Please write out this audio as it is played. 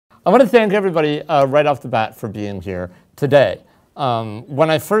I want to thank everybody right off the bat for being here today. When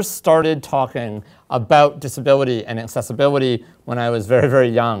I first started talking about disability and accessibility when I was very, very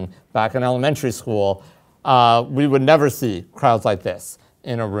young, back in elementary school, we would never see crowds like this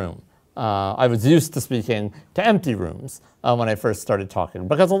in a room. I was used to speaking to empty rooms when I first started talking,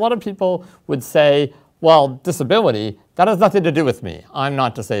 because a lot of people would say, well, disability, that has nothing to do with me. I'm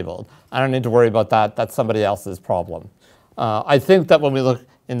not disabled. I don't need to worry about that. That's somebody else's problem. I think that when we look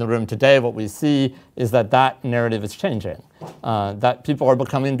in the room today, what we see is that that narrative is changing, that people are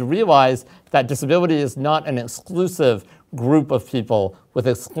becoming to realize that disability is not an exclusive group of people with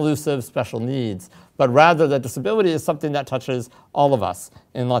exclusive special needs, but rather that disability is something that touches all of us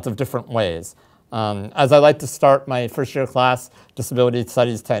in lots of different ways. As I like to start my first year class, Disability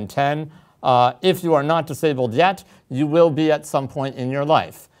Studies 1010, if you are not disabled yet, you will be at some point in your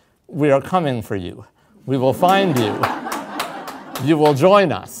life. We are coming for you. We will find you. You will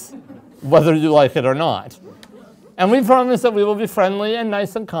join us, whether you like it or not. And we promise that we will be friendly and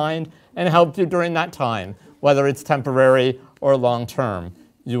nice and kind and help you during that time, whether it's temporary or long-term.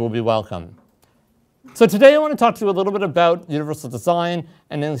 You will be welcome. So today I want to talk to you a little bit about universal design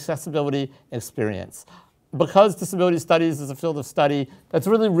and an accessibility experience. Because disability studies is a field of study that's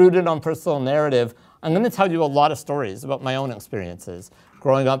really rooted on personal narrative, I'm going to tell you a lot of stories about my own experiences,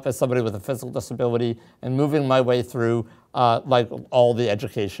 growing up as somebody with a physical disability and moving my way through like all the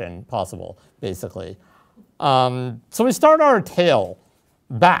education possible, basically. So we start our tale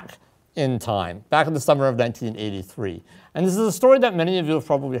back in time, back in the summer of 1983. And this is a story that many of you have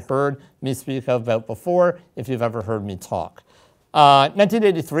probably heard me speak about before, if you've ever heard me talk.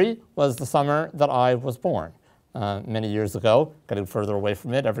 1983 was the summer that I was born, many years ago, getting further away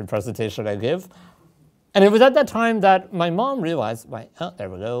from it every presentation I give. And it was at that time that my mom realized, there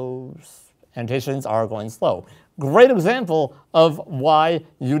we go, annotations are going slow. Great example of why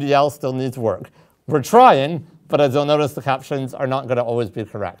UDL still needs work. We're trying, but as you'll notice, the captions are not going to always be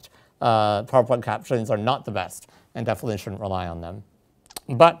correct. PowerPoint captions are not the best and definitely shouldn't rely on them.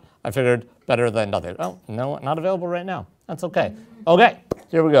 But I figured better than nothing. Oh, no, not available right now. That's okay. Okay,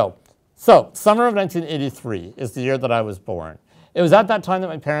 here we go. So, summer of 1983 is the year that I was born. It was at that time that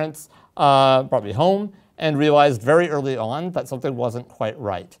my parents brought me home and realized very early on that something wasn't quite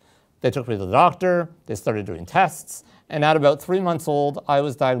right. They took me to the doctor, they started doing tests, and at about 3 months old, I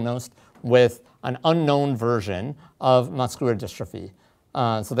was diagnosed with an unknown version of muscular dystrophy.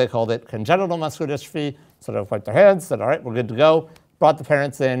 So they called it congenital muscular dystrophy, so they wiped their hands, said, all right, we're good to go, brought the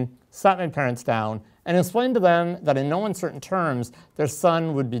parents in, sat my parents down, and explained to them that in no uncertain terms, their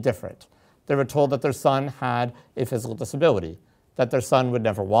son would be different. They were told that their son had a physical disability, that their son would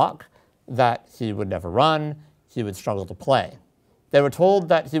never walk, that he would never run, he would struggle to play. They were told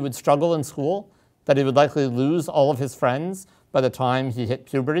that he would struggle in school, that he would likely lose all of his friends by the time he hit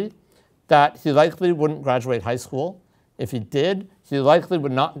puberty, that he likely wouldn't graduate high school. If he did, he likely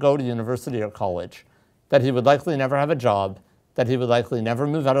would not go to university or college, that he would likely never have a job, that he would likely never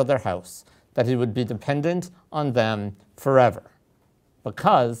move out of their house, that he would be dependent on them forever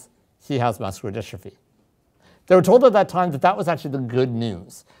because he has muscular dystrophy. They were told at that time that that was actually the good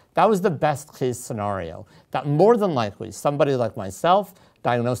news. That was the best case scenario, that more than likely somebody like myself,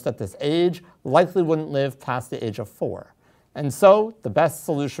 diagnosed at this age, likely wouldn't live past the age of 4. And so the best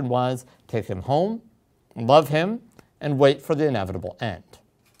solution was take him home, love him, and wait for the inevitable end.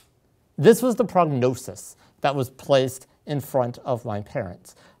 This was the prognosis that was placed in front of my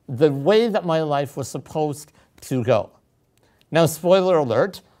parents, the way that my life was supposed to go. Now, spoiler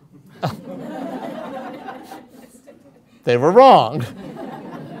alert, they were wrong.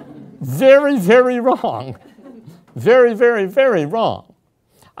 Very, very wrong. Very, very, very wrong.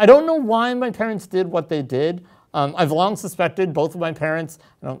 I don't know why my parents did what they did. I've long suspected both of my parents,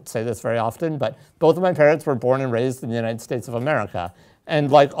 I don't say this very often, but both of my parents were born and raised in the United States of America.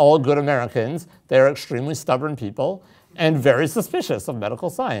 And like all good Americans, they're extremely stubborn people and very suspicious of medical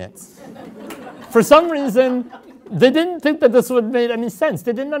science. For some reason, they didn't think that this would make any sense.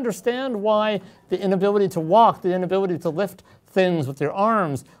 They didn't understand why the inability to walk, the inability to lift things with your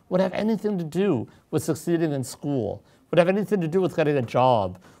arms would have anything to do with succeeding in school, would have anything to do with getting a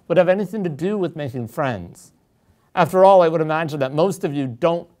job, would have anything to do with making friends. After all, I would imagine that most of you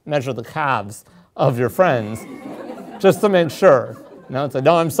don't measure the calves of your friends just to make sure. No, it's like,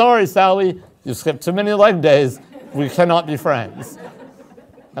 no, I'm sorry, Sally, you skipped too many leg days. We cannot be friends.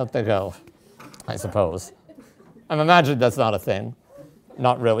 Out they go, I suppose. I'm imagining that's not a thing.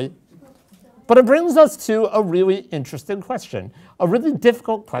 Not really. But it brings us to a really interesting question, a really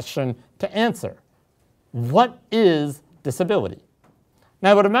difficult question to answer. What is disability?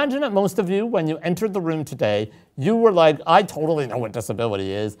 Now, I would imagine that most of you, when you entered the room today, you were like, I totally know what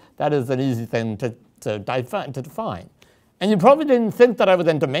disability is. That is an easy thing to define. And you probably didn't think that I would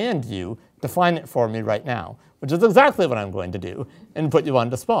then demand you define it for me right now, which is exactly what I'm going to do and put you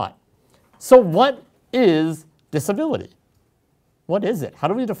on the spot. So what is disability? What is it? How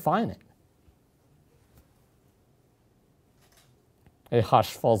do we define it? A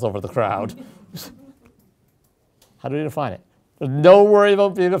hush falls over the crowd. How do we define it? There's no worry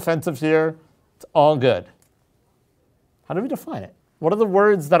about being offensive here. It's all good. How do we define it? What are the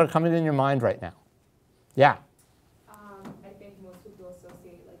words that are coming in your mind right now? Yeah. I think most people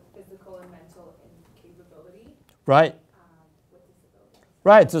associate like physical and mental incapability. Right. With disability.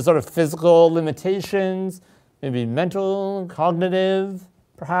 Right. So sort of physical limitations, maybe mental, cognitive,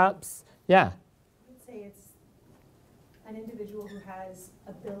 perhaps. Yeah. I would say it's an individual who has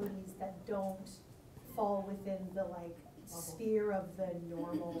abilities that don't fall within the sphere of the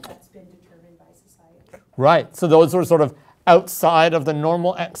normal that's been determined by society. Right. So those are sort of outside of the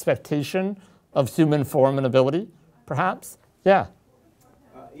normal expectation of human form and ability, perhaps? Yeah.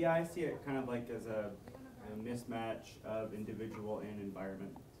 Yeah, I see it kind of like as a mismatch of individual and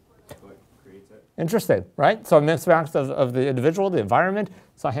environment. That's what creates it. Interesting, right? So a mismatch of the individual, the environment.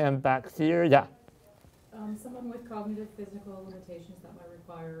 So I hand back here, yeah. Someone with cognitive physical limitations that might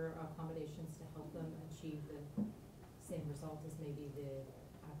require accommodations to help them achieve the same result as maybe the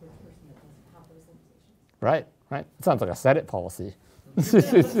average person that doesn't have those limitations. Right, right. It sounds like a set it policy.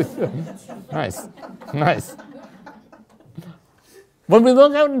 Nice, nice. When we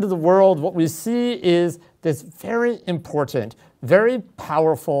look out into the world, what we see is this very important, very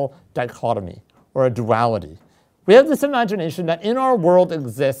powerful dichotomy or a duality. We have this imagination that in our world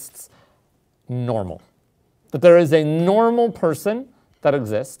exists normal, that there is a normal person that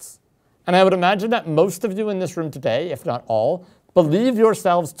exists. And I would imagine that most of you in this room today, if not all, believe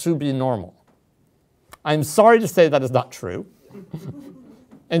yourselves to be normal. I'm sorry to say that is not true.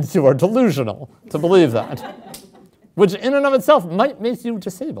 And you are delusional to believe that, which in and of itself might make you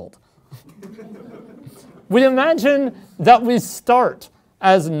disabled. We imagine that we start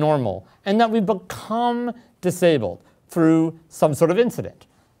as normal and that we become disabled through some sort of incident.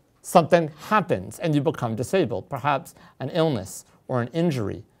 Something happens and you become disabled, perhaps an illness or an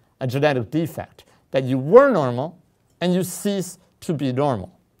injury, a genetic defect, that you were normal and you cease to be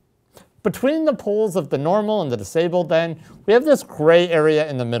normal. Between the poles of the normal and the disabled, then, we have this gray area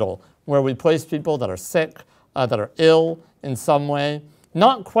in the middle where we place people that are sick, that are ill in some way,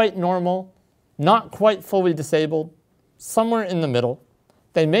 not quite normal, not quite fully disabled, somewhere in the middle.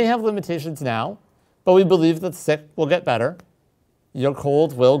 They may have limitations now, but we believe that sick will get better. Your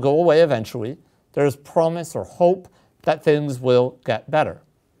cold will go away eventually. There's promise or hope that things will get better.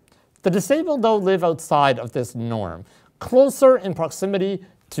 The disabled, though, live outside of this norm, closer in proximity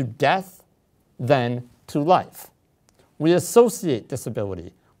to death than to life. We associate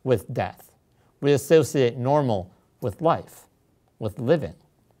disability with death. We associate normal with life, with living,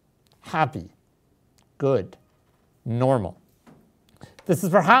 happy, good, normal. This is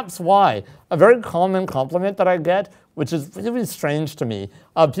perhaps why a very common compliment that I get, which is really strange to me,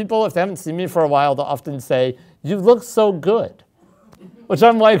 people, if they haven't seen me for a while, they'll often say, "You look so good," which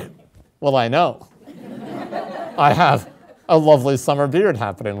I'm like, well, I know. I have a lovely summer beard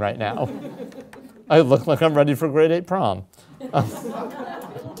happening right now. I look like I'm ready for grade 8 prom.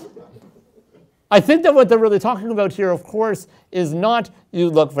 I think that what they're really talking about here, of course, is not you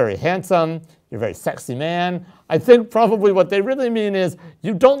look very handsome, you're a very sexy man. I think probably what they really mean is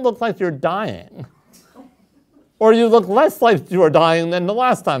you don't look like you're dying. Or you look less like you are dying than the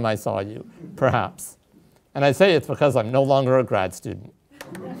last time I saw you, perhaps. And I say it's because I'm no longer a grad student.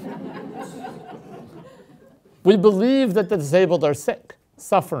 We believe that the disabled are sick,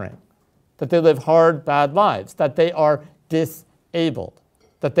 suffering, that they live hard, bad lives, that they are disabled,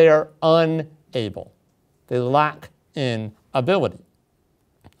 that they are unable. They lack in ability.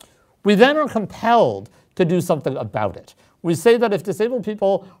 We then are compelled to do something about it. We say that if disabled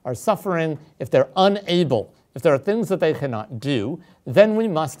people are suffering, if they're unable, if there are things that they cannot do, then we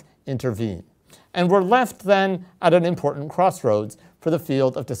must intervene. And we're left then at an important crossroads for the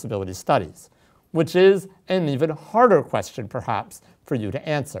field of disability studies, which is an even harder question, perhaps, for you to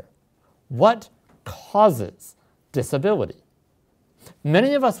answer. What causes disability?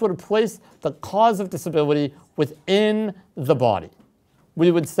 Many of us would place the cause of disability within the body.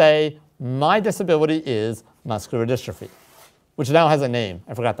 We would say, my disability is muscular dystrophy, which now has a name.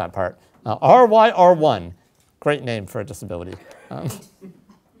 I forgot that part. RYR1, great name for a disability.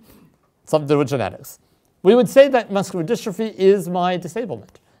 Something to do with genetics. We would say that muscular dystrophy is my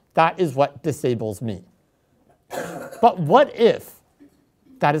disablement. That is what disables me. But what if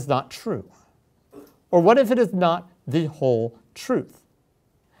that is not true? Or what if it is not the whole truth?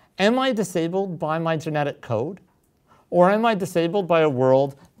 Am I disabled by my genetic code? Or am I disabled by a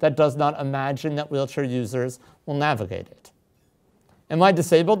world that does not imagine that wheelchair users will navigate it? Am I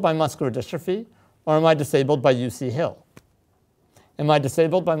disabled by muscular dystrophy? Or am I disabled by UC Hill? Am I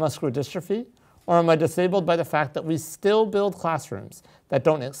disabled by muscular dystrophy? Or am I disabled by the fact that we still build classrooms that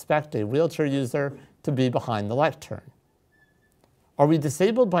don't expect a wheelchair user to be behind the lectern? Are we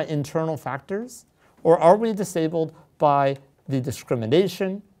disabled by internal factors? Or are we disabled by the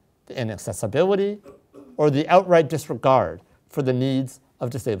discrimination, the inaccessibility, or the outright disregard for the needs of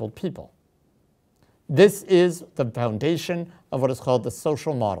disabled people? This is the foundation of what is called the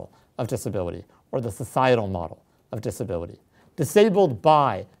social model of disability, or the societal model of disability. Disabled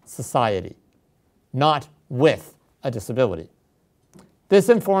by society, not with a disability. This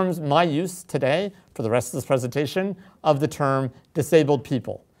informs my use today, for the rest of this presentation, of the term disabled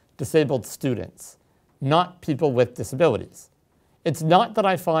people, disabled students, not people with disabilities. It's not that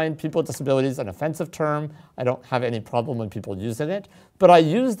I find people with disabilities an offensive term. I don't have any problem with people using it, but I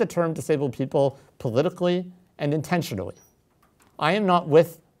use the term disabled people politically and intentionally. I am not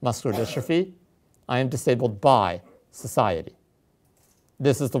with muscular dystrophy. I am disabled by society.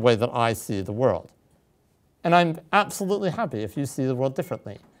 This is the way that I see the world. And I'm absolutely happy if you see the world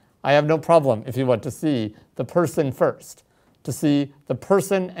differently. I have no problem if you want to see the person first, to see the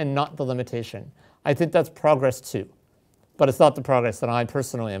person and not the limitation. I think that's progress too, but it's not the progress that I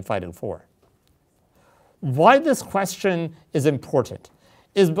personally am fighting for. Why this question is important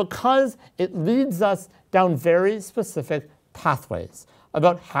is because it leads us down very specific pathways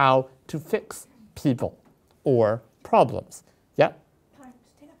about how to fix people or problems. Yeah?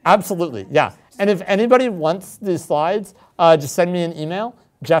 Absolutely, yeah. And if anybody wants these slides, just send me an email,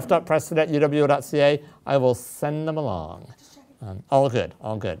 jeff.preston@uwo.ca. I will send them along. All good,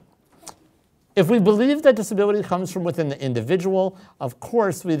 all good. If we believe that disability comes from within the individual, of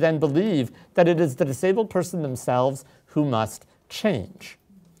course, we then believe that it is the disabled person themselves who must change.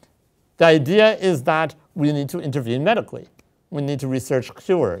 The idea is that we need to intervene medically. We need to research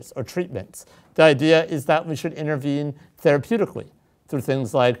cures or treatments. The idea is that we should intervene therapeutically through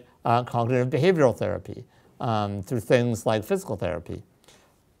things like cognitive behavioral therapy, through things like physical therapy,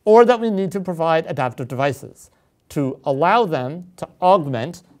 or that we need to provide adaptive devices to allow them to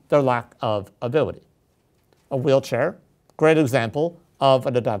augment their lack of ability. A wheelchair, great example of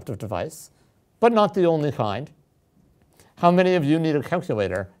an adaptive device, but not the only kind. How many of you need a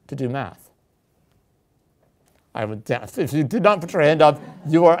calculator to do math? I would guess. If you did not put your hand up,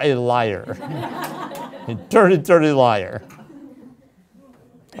 you are a liar. A dirty, dirty liar.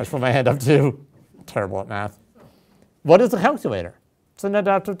 I just put my hand up too. Terrible at math. What is a calculator? It's an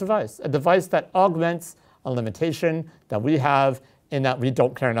adaptive device, a device that augments a limitation that we have in that we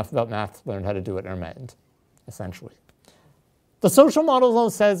don't care enough about math to learn how to do it in our mind, essentially. The social model, though,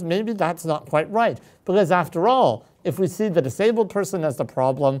 says maybe that's not quite right, because after all, if we see the disabled person as the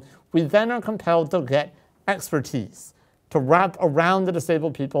problem, we then are compelled to get expertise, to wrap around the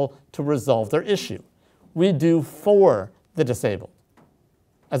disabled people to resolve their issue. We do for the disabled,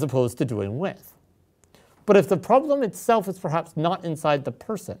 as opposed to doing with. But if the problem itself is perhaps not inside the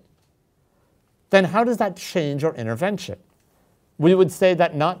person, then how does that change our intervention? We would say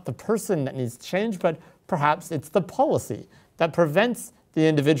that not the person that needs to change, but perhaps it's the policy that prevents the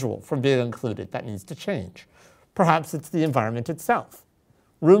individual from being included that needs to change. Perhaps it's the environment itself.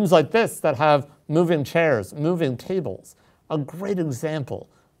 Rooms like this that have moving chairs, moving tables, a great example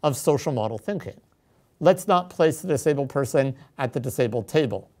of social model thinking. Let's not place the disabled person at the disabled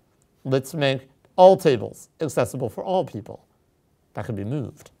table. Let's make all tables accessible for all people. That can be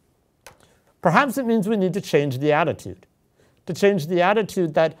moved. Perhaps it means we need to change the attitude. To change the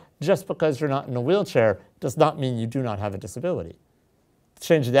attitude that just because you're not in a wheelchair does not mean you do not have a disability. To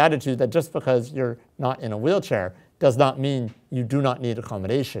change the attitude that just because you're not in a wheelchair does not mean you do not need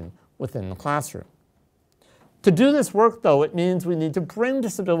accommodation within the classroom. To do this work, though, it means we need to bring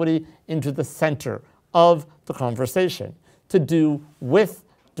disability into the center of the conversation, to do with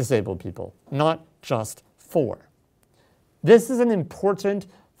disabled people, not just for. This is an important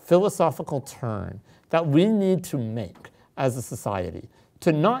philosophical turn that we need to make as a society,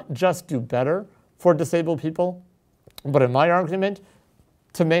 to not just do better for disabled people, but in my argument,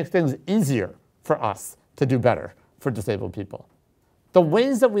 to make things easier for us to do better for disabled people. The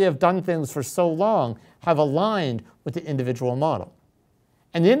ways that we have done things for so long have aligned with the individual model.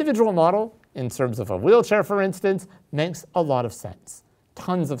 And the individual model, in terms of a wheelchair, for instance, makes a lot of sense,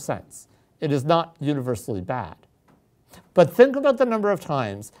 tons of sense. It is not universally bad. But think about the number of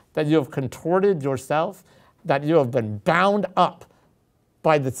times that you have contorted yourself, that you have been bound up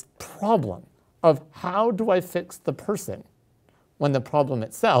by this problem of how do I fix the person when the problem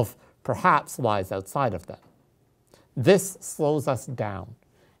itself perhaps lies outside of them. This slows us down,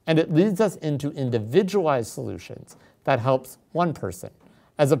 and it leads us into individualized solutions that helps one person,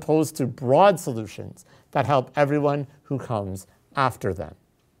 as opposed to broad solutions that help everyone who comes after them.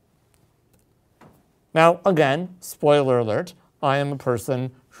 Now, again, spoiler alert, I am a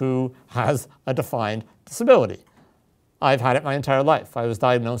person who has a defined disability. I've had it my entire life. I was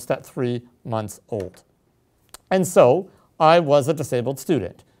diagnosed at 3 months old. And so I was a disabled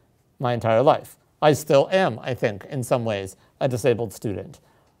student my entire life. I still am, I think, in some ways, a disabled student.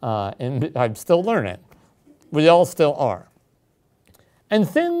 And I'm still learning. We all still are. And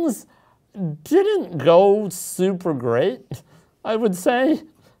things didn't go super great, I would say,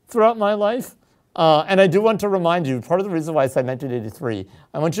 throughout my life. And I do want to remind you, part of the reason why I said 1983,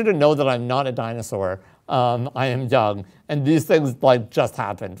 I want you to know that I'm not a dinosaur. I am young, and these things just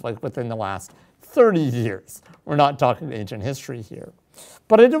happened within the last 30 years. We're not talking ancient history here.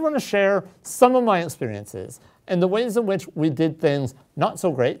 But I do want to share some of my experiences and the ways in which we did things not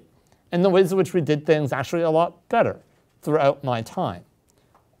so great and the ways in which we did things actually a lot better throughout my time.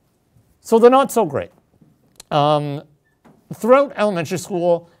 So they're not so great. Throughout elementary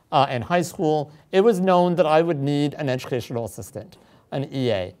school and high school, it was known that I would need an educational assistant, an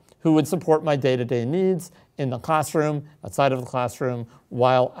EA, who would support my day-to-day needs in the classroom, outside of the classroom,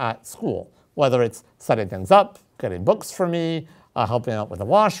 while at school, whether it's setting things up, getting books for me, helping out with the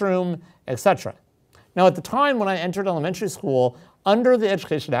washroom, etc. Now, at the time when I entered elementary school, under the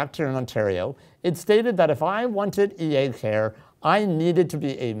Education Act here in Ontario, it stated that if I wanted EA care, I needed to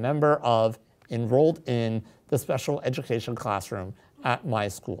be a member of, enrolled in, the special education classroom at my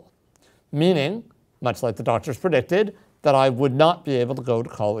school. Meaning, much like the doctors predicted, that I would not be able to go to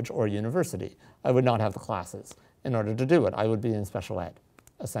college or university. I would not have the classes in order to do it. I would be in special ed,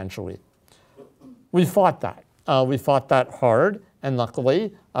 essentially. We fought that. We fought that hard, and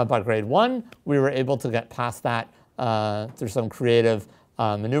luckily, by grade 1, we were able to get past that through some creative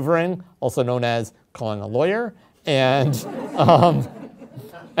maneuvering, also known as calling a lawyer, and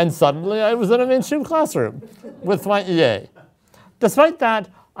suddenly I was in a mainstream classroom with my EA. Despite that,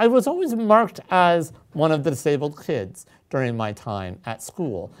 I was always marked as one of the disabled kids during my time at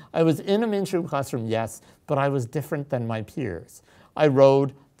school. I was in a mainstream classroom, yes, but I was different than my peers. I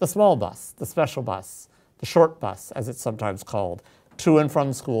rode the small bus, the special bus, the short bus, as it's sometimes called, to and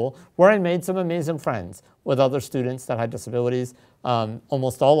from school, where I made some amazing friends with other students that had disabilities,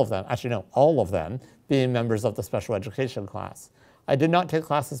 almost all of them, actually no, all of them, being members of the special education class. I did not take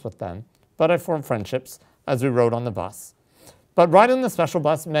classes with them, but I formed friendships as we rode on the bus. But riding the special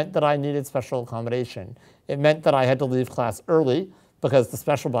bus meant that I needed special accommodation. It meant that I had to leave class early because the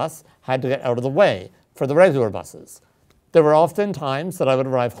special bus had to get out of the way for the regular buses. There were often times that I would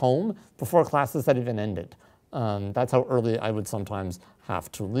arrive home before classes had even ended. That's how early I would sometimes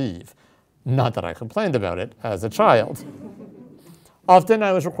have to leave. Not that I complained about it as a child. Often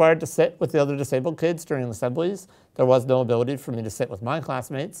I was required to sit with the other disabled kids during assemblies. There was no ability for me to sit with my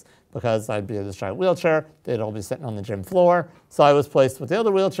classmates because I'd be in this giant wheelchair. They'd all be sitting on the gym floor. So I was placed with the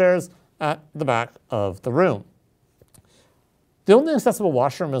other wheelchairs at the back of the room. The only accessible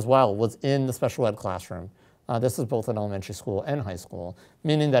washroom as well was in the special ed classroom. This is both in elementary school and high school,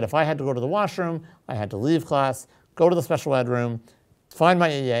 meaning that if I had to go to the washroom, I had to leave class, go to the special ed room, find my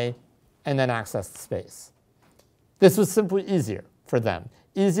EA, and then access the space. This was simply easier for them,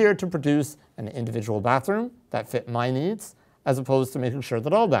 easier to produce an individual bathroom that fit my needs, as opposed to making sure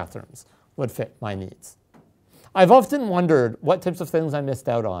that all bathrooms would fit my needs. I've often wondered what types of things I missed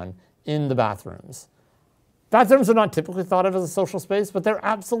out on in the bathrooms. Bathrooms are not typically thought of as a social space, but they're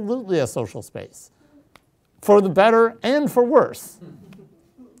absolutely a social space, for the better and for worse.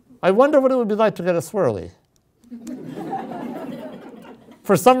 I wonder what it would be like to get a swirly.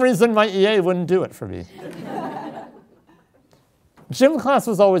 For some reason, my EA wouldn't do it for me. Gym class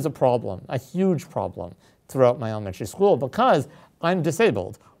was always a problem, a huge problem throughout my elementary school because I'm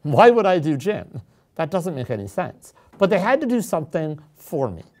disabled. Why would I do gym? That doesn't make any sense. But they had to do something for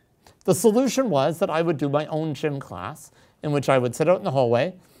me. The solution was that I would do my own gym class in which I would sit out in the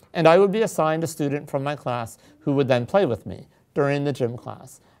hallway and I would be assigned a student from my class who would then play with me during the gym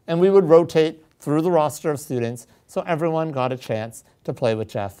class. And we would rotate through the roster of students so everyone got a chance to play with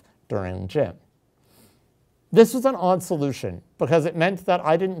Jeff during gym. This was an odd solution because it meant that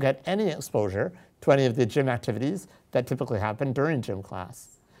I didn't get any exposure to any of the gym activities that typically happen during gym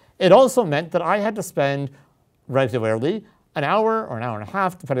class. It also meant that I had to spend regularly an hour or an hour and a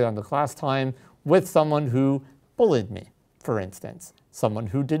half, depending on the class time, with someone who bullied me, for instance, someone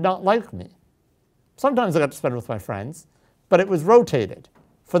who did not like me. Sometimes I got to spend it with my friends, but it was rotated.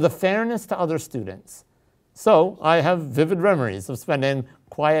 for the fairness to other students. So I have vivid memories of spending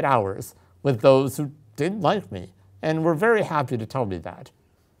quiet hours with those who didn't like me and were very happy to tell me that.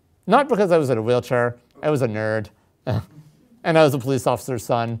 Not because I was in a wheelchair, I was a nerd, and I was a police officer's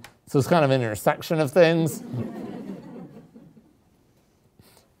son, so it's kind of an intersection of things.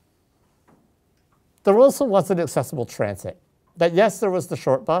 There also wasn't accessible transit. That yes, there was the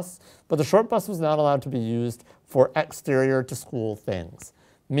short bus, but the short bus was not allowed to be used for exterior to school things,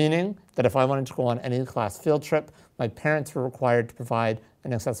 meaning that if I wanted to go on any class field trip, my parents were required to provide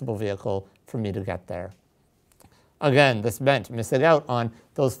an accessible vehicle for me to get there. Again, this meant missing out on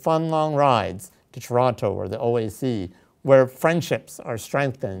those fun long rides to Toronto or the OAC, where friendships are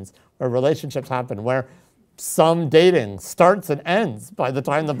strengthened, where relationships happen, where some dating starts and ends by the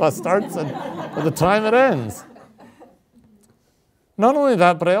time the bus starts and by the time it ends. Not only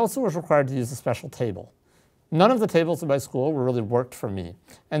that, but I also was required to use a special table. None of the tables in my school were really worked for me.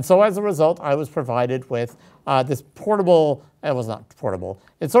 And so as a result, I was provided with this portable, it was not portable.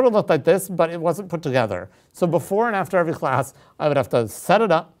 It sort of looked like this, but it wasn't put together. So before and after every class, I would have to set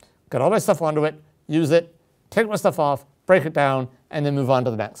it up, get all my stuff onto it, use it, take my stuff off, break it down, and then move on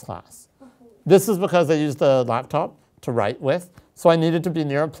to the next class. This is because I used the laptop to write with, so I needed to be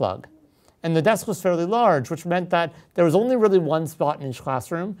near a plug. And the desk was fairly large, which meant that there was only really one spot in each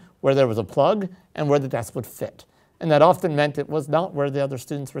classroom where there was a plug and where the desk would fit. And that often meant it was not where the other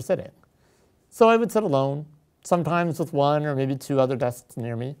students were sitting. So I would sit alone, sometimes with one or maybe two other desks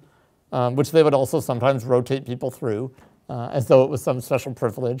near me, which they would also sometimes rotate people through, as though it was some special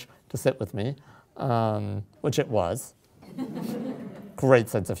privilege to sit with me, which it was. Great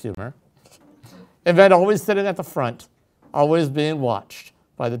sense of humor. It meant always sitting at the front, always being watched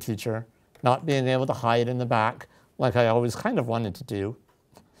by the teacher, not being able to hide in the back like I always kind of wanted to do.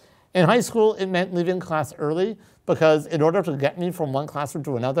 In high school, it meant leaving class early because in order to get me from one classroom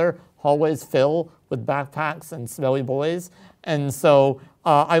to another, hallways fill with backpacks and smelly boys, and so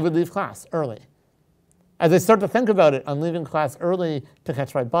I would leave class early. As I start to think about it, I'm leaving class early to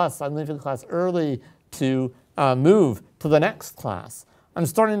catch my bus, I'm leaving class early to move to the next class. I'm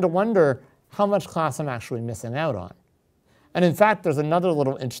starting to wonder how much class I'm actually missing out on. And in fact, there's another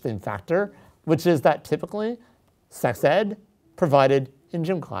little interesting factor, which is that typically sex ed provided in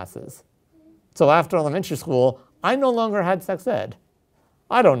gym classes. So after elementary school, I no longer had sex ed.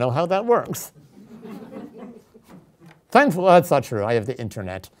 I don't know how that works. Thankfully, that's not true. I have the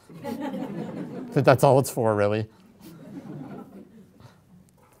internet. That's all it's for, really.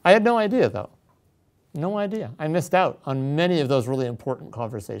 I had no idea, though. No idea. I missed out on many of those really important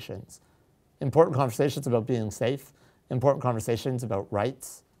conversations. Important conversations about being safe, important conversations about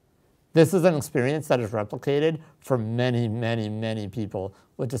rights. This is an experience that is replicated for many, many, many people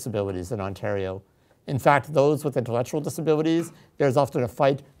with disabilities in Ontario. In fact, those with intellectual disabilities, there's often a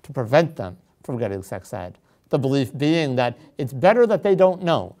fight to prevent them from getting sex ed. The belief being that it's better that they don't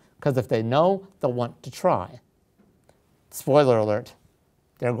know, because if they know, they'll want to try. Spoiler alert,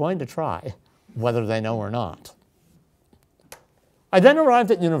 they're going to try, whether they know or not. I then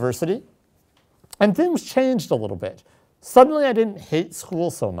arrived at university, and things changed a little bit. Suddenly, I didn't hate school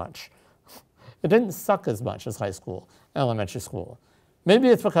so much. It didn't suck as much as high school, elementary school. Maybe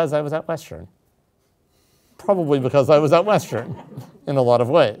it's because I was at Western. Probably because I was at Western in a lot of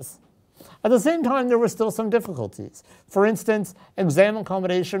ways. At the same time, there were still some difficulties. For instance, exam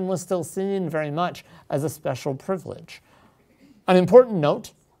accommodation was still seen very much as a special privilege. An important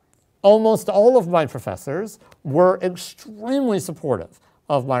note, almost all of my professors were extremely supportive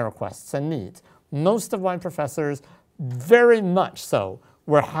of my requests and needs. Most of my professors, very much so,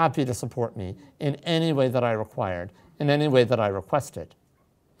 were happy to support me in any way that I required, in any way that I requested.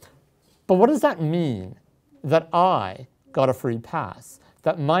 But what does that mean that I got a free pass,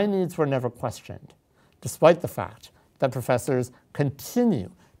 that my needs were never questioned, despite the fact that professors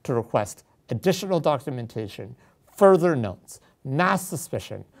continue to request additional documentation, further notes, mass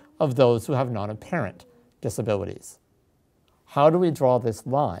suspicion of those who have non-apparent disabilities? How do we draw this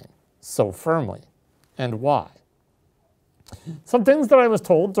line so firmly, and why? Some things that I was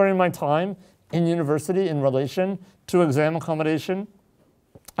told during my time in university in relation to exam accommodation.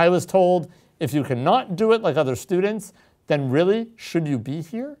 I was told, if you cannot do it like other students, then really, should you be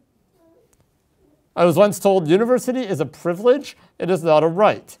here? I was once told, university is a privilege, it is not a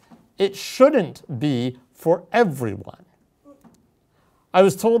right. It shouldn't be for everyone. I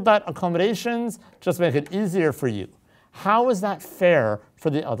was told that accommodations just make it easier for you. How is that fair for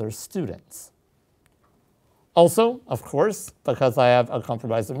the other students? Also, of course, because I have a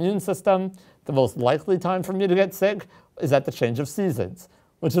compromised immune system, the most likely time for me to get sick is at the change of seasons,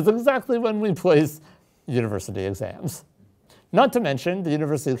 which is exactly when we place university exams. Not to mention, the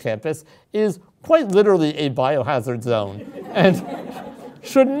university campus is quite literally a biohazard zone and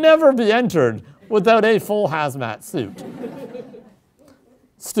should never be entered without a full hazmat suit.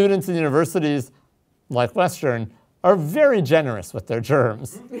 Students in universities like Western are very generous with their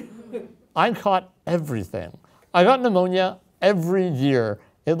germs. I caught everything. I got pneumonia every year,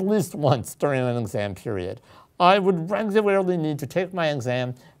 at least once during an exam period. I would regularly need to take my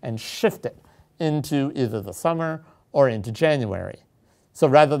exam and shift it into either the summer or into January. So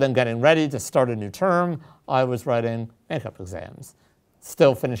rather than getting ready to start a new term, I was writing makeup exams,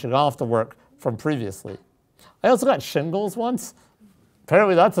 still finishing off the work from previously. I also got shingles once.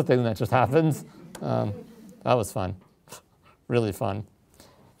 Apparently that's a thing that just happens. That was fun, really fun.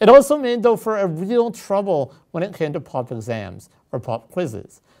 It also made, though, for a real trouble when it came to pop exams or pop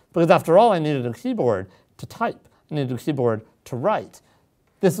quizzes. Because after all, I needed a keyboard to type. I needed a keyboard to write.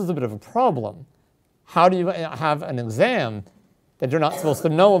 This was a bit of a problem. How do you have an exam that you're not supposed to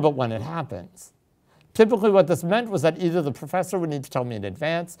know about when it happens? Typically what this meant was that either the professor would need to tell me in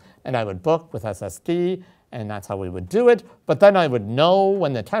advance and I would book with SSD, and that's how we would do it. But then I would know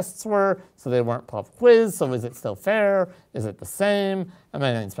when the tests were, so they weren't pop quiz. So is it still fair? Is it the same? Am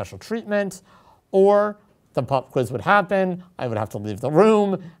I getting special treatment? Or the pop quiz would happen, I would have to leave the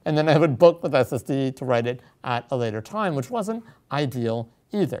room, and then I would book with SSD to write it at a later time, which wasn't ideal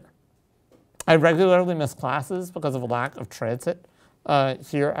either. I regularly missed classes because of a lack of transit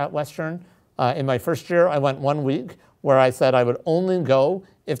here at Western. In my first year, I went 1 week where I said I would only go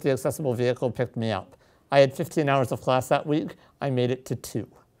if the accessible vehicle picked me up. I had 15 hours of class that week. I made it to 2.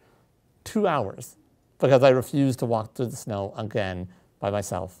 2 hours because I refused to walk through the snow again by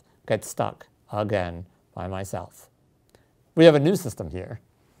myself, get stuck again by myself. We have a new system here,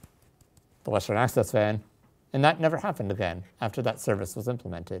 the Western Access van, and that never happened again after that service was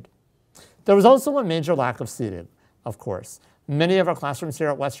implemented. There was also a major lack of seating, of course. Many of our classrooms here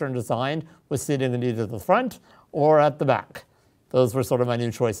at Western designed with seating in either the front or at the back. Those were sort of my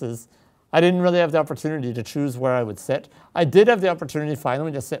new choices. I didn't really have the opportunity to choose where I would sit. I did have the opportunity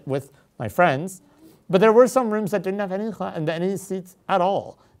finally to sit with my friends, but there were some rooms that didn't have any seats at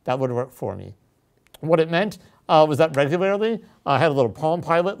all that would work for me. What it meant was that regularly I had a little Palm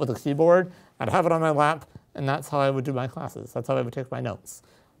Pilot with a keyboard. I'd have it on my lap, and that's how I would do my classes. That's how I would take my notes.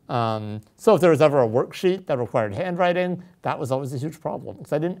 So if there was ever a worksheet that required handwriting, that was always a huge problem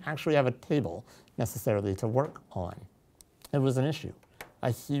because I didn't actually have a table necessarily to work on. It was an issue,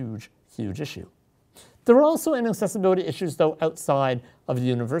 a huge issue. There were also inaccessibility issues, though, outside of the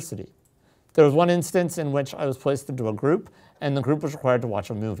university. There was one instance in which I was placed into a group, and the group was required to watch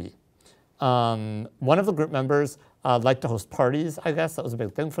a movie. One of the group members liked to host parties, I guess. That was a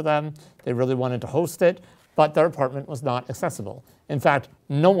big thing for them. They really wanted to host it, but their apartment was not accessible. In fact,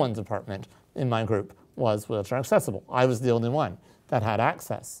 no one's apartment in my group was wheelchair accessible. I was the only one that had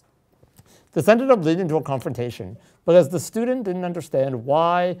access. This ended up leading to a confrontation because the student didn't understand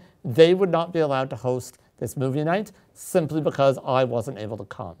why they would not be allowed to host this movie night simply because I wasn't able to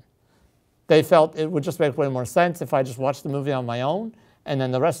come. They felt it would just make way more sense if I just watched the movie on my own, and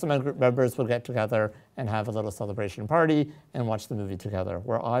then the rest of my group members would get together and have a little celebration party and watch the movie together,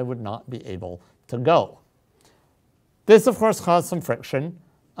 where I would not be able to go. This, of course, caused some friction.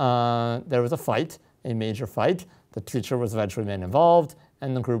 There was a fight, a major fight. The teacher was eventually made involved,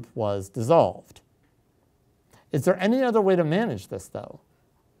 and the group was dissolved. Is there any other way to manage this, though?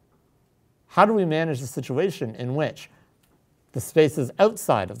 How do we manage the situation in which the spaces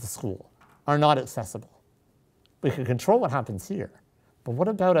outside of the school are not accessible? We can control what happens here, but what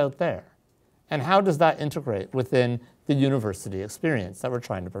about out there? And how does that integrate within the university experience that we're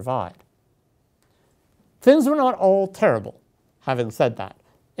trying to provide? Things were not all terrible, having said that.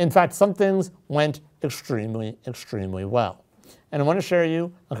 In fact, some things went extremely well. And I want to share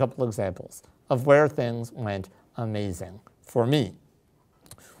you a couple examples of where things went amazing for me.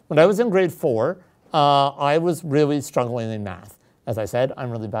 When I was in grade 4, I was really struggling in math. As I said, I'm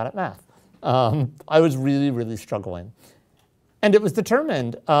really bad at math. I was really struggling. And it was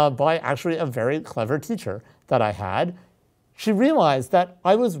determined by actually a very clever teacher that I had. She realized that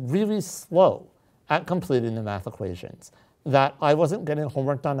I was really slow at completing the math equations, that I wasn't getting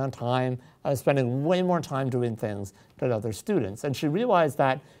homework done on time. I was spending way more time doing things than other students. And she realized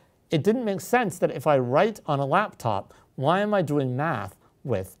that it didn't make sense that if I write on a laptop, why am I doing math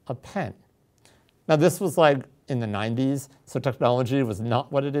with a pen? Now, this was like in the 90s, so technology was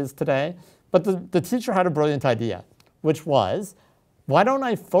not what it is today. But the teacher had a brilliant idea, which was, why don't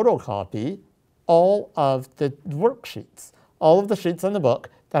I photocopy all of the worksheets, all of the sheets in the book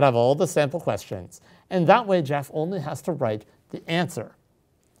that have all the sample questions. And that way, Jeff only has to write the answer.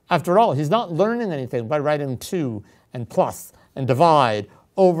 After all, he's not learning anything by writing 2 and plus and divide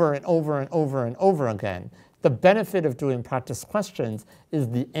over and over and over and over again. The benefit of doing practice questions is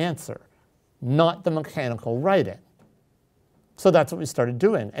the answer, not the mechanical writing. So that's what we started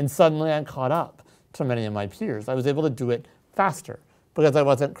doing. And suddenly I caught up to many of my peers. I was able to do it faster because I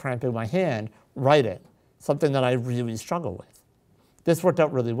wasn't cramping my hand writing, something that I really struggle with. This worked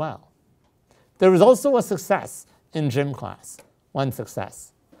out really well. There was also a success in gym class, one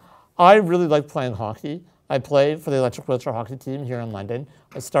success. I really like playing hockey. I play for the electric wheelchair hockey team here in London.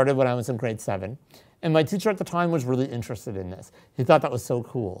 I started when I was in grade 7. And my teacher at the time was really interested in this. He thought that was so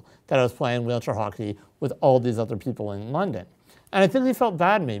cool that I was playing wheelchair hockey with all these other people in London. And I think he felt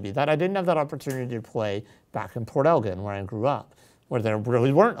bad maybe that I didn't have that opportunity to play back in Port Elgin where I grew up, where there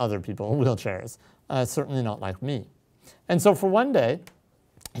really weren't other people in wheelchairs, certainly not like me. And so for one day,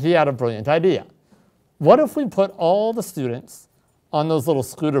 he had a brilliant idea. What if we put all the students on those little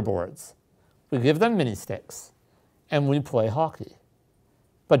scooter boards? We give them mini sticks and we play hockey.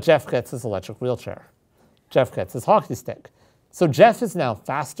 But Jeff gets his electric wheelchair. Jeff gets his hockey stick. So Jeff is now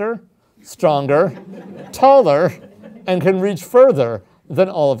faster, stronger, taller, and can reach further than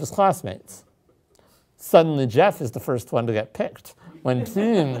all of his classmates. Suddenly Jeff is the first one to get picked when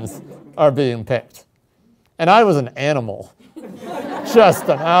teams are being picked. And I was an animal, just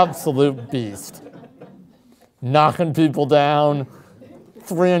an absolute beast. Knocking people down,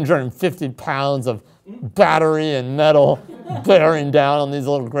 350 pounds of battery and metal bearing down on these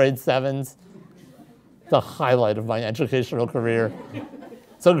little grade 7s. The highlight of my educational career.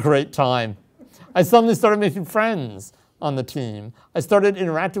 It's a great time. I suddenly started making friends on the team. I started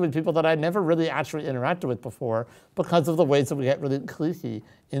interacting with people that I'd never really actually interacted with before because of the ways that we get really cliquey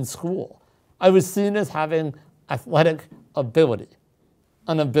in school. I was seen as having athletic ability,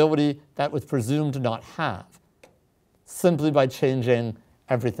 an ability that was presumed to not have, simply by changing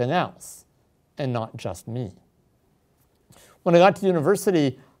everything else and not just me. When I got to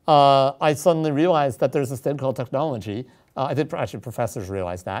university, I suddenly realized that there's this thing called technology. I think actually professors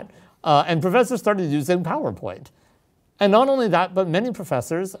realized that. And professors started using PowerPoint. And not only that, but many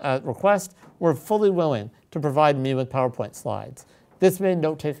professors at request were fully willing to provide me with PowerPoint slides. This made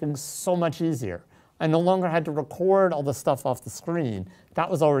note-taking so much easier. I no longer had to record all the stuff off the screen.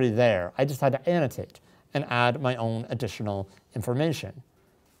 That was already there. I just had to annotate and add my own additional information.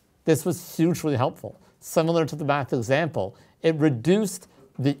 This was hugely helpful. Similar to the math example, it reduced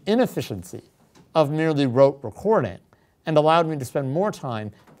the inefficiency of merely rote recording and allowed me to spend more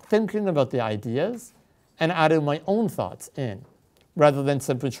time thinking about the ideas and adding my own thoughts in, rather than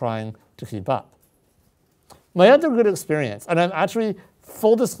simply trying to keep up. My other good experience, and I'm actually,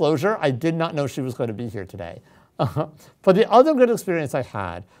 full disclosure, I did not know she was going to be here today. But the other good experience I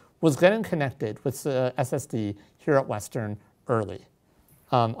had was getting connected with SSD here at Western early.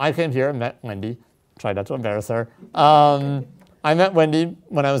 I came here and met Wendy, tried not to embarrass her. I met Wendy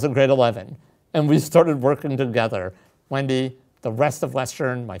when I was in grade 11, and we started working together. Wendy, the rest of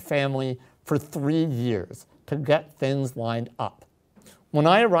Western, my family, for 3 years to get things lined up. When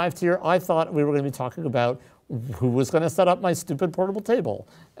I arrived here, I thought we were going to be talking about who was going to set up my stupid portable table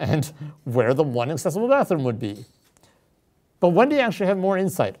and where the one accessible bathroom would be. But Wendy actually had more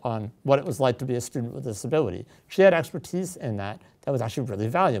insight on what it was like to be a student with a disability. She had expertise in that was actually really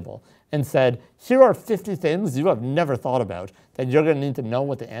valuable and said, here are 50 things you have never thought about that you're going to need to know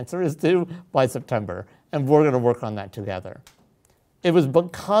what the answer is to by September, and we're going to work on that together. It was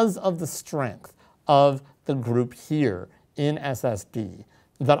because of the strength of the group here in SSD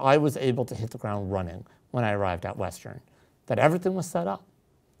that I was able to hit the ground running when I arrived at Western, that everything was set up,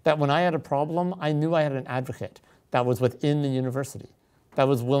 that when I had a problem, I knew I had an advocate that was within the university, that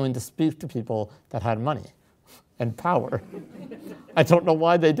was willing to speak to people that had money and power. I don't know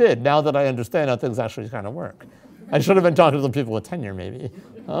why they did, now that I understand how things actually kind of work. I should have been talking to the people with tenure, maybe.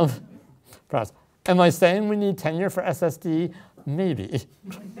 Perhaps. Am I saying we need tenure for SSD? Maybe.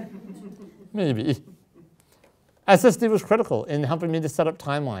 Maybe. SSD was critical in helping me to set up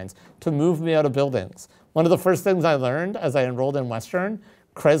timelines, to move me out of buildings. One of the first things I learned as I enrolled in Western,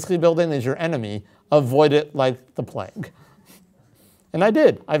 Kresge building is your enemy, avoid it like the plague. And I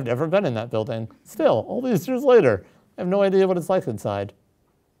did. I've never been in that building. Still, all these years later, I have no idea what it's like inside.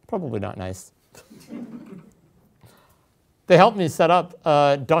 Probably not nice. They helped me set up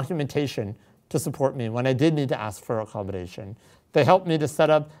documentation to support me when I did need to ask for accommodation. They helped me to set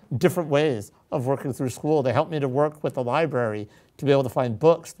up different ways of working through school. They helped me to work with the library to be able to find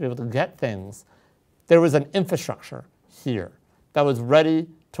books, to be able to get things. There was an infrastructure here that was ready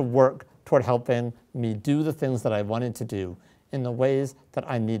to work toward helping me do the things that I wanted to do in the ways that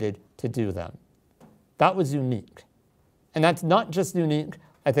I needed to do them. That was unique. And that's not just unique,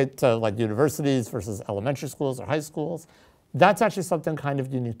 I think, to like universities versus elementary schools or high schools. That's actually something kind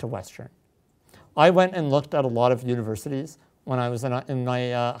of unique to Western. I went and looked at a lot of universities when I was in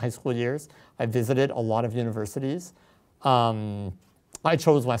my high school years. I visited a lot of universities. I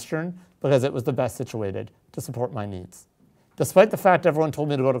chose Western because it was the best situated to support my needs, despite the fact everyone told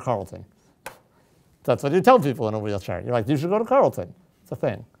me to go to Carleton. That's what you tell people in a wheelchair. You're like, you should go to Carleton. It's a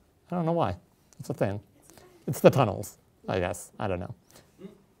thing. I don't know why. It's a thing. It's the tunnels, I guess. I don't know.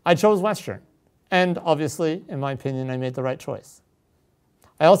 I chose Western. And obviously, in my opinion, I made the right choice.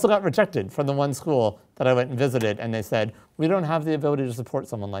 I also got rejected from the one school that I went and visited, and they said, we don't have the ability to support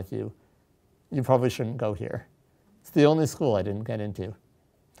someone like you. You probably shouldn't go here. It's the only school I didn't get into.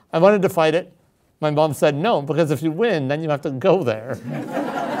 I wanted to fight it. My mom said, no, because if you win, then you have to go there.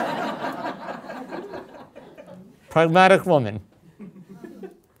 Pragmatic woman.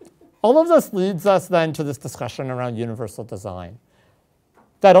 All of this leads us then to this discussion around universal design.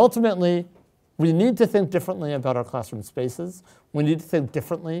 That ultimately, we need to think differently about our classroom spaces. We need to think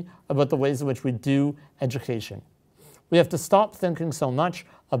differently about the ways in which we do education. We have to stop thinking so much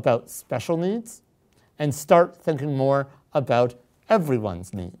about special needs and start thinking more about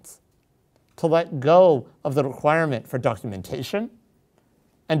everyone's needs. To let go of the requirement for documentation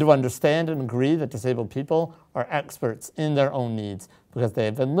and to understand and agree that disabled people are experts in their own needs because they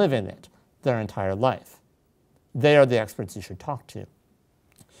have been living it their entire life. They are the experts you should talk to.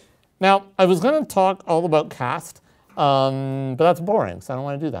 Now, I was going to talk all about CAST, but that's boring, so I don't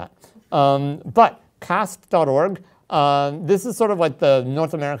want to do that. But CAST.org, this is sort of like the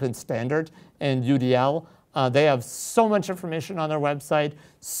North American standard in UDL. They have so much information on their website,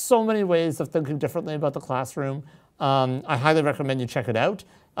 so many ways of thinking differently about the classroom. I highly recommend you check it out.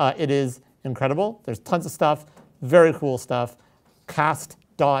 It is incredible. There's tons of stuff, very cool stuff.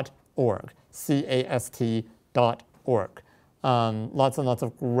 CAST.org, CAST.org. Lots and lots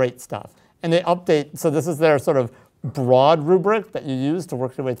of great stuff. And they update, so this is their sort of broad rubric that you use to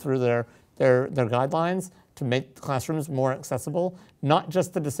work your way through their guidelines to make classrooms more accessible, not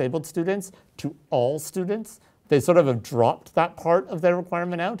just to disabled students, to all students. They sort of have dropped that part of their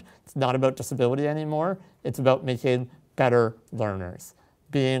requirement out. It's not about disability anymore. It's about making better learners,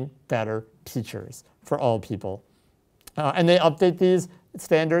 being better teachers for all people. And they update these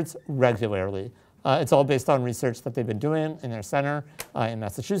standards regularly. It's all based on research that they've been doing in their center in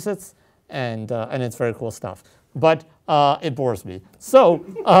Massachusetts, and it's very cool stuff. But it bores me. So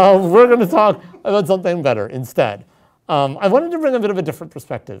we're going to talk about something better instead. I wanted to bring a bit of a different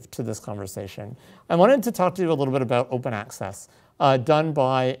perspective to this conversation. I wanted to talk to you a little bit about open access, done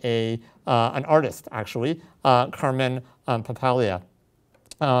by an artist, actually, Carmen Papalia,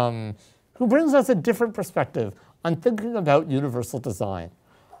 who brings us a different perspective on thinking about universal design.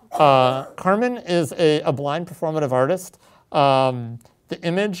 Carmen is a blind performative artist. The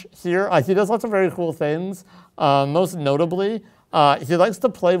image here, he does lots of very cool things. Most notably, he likes to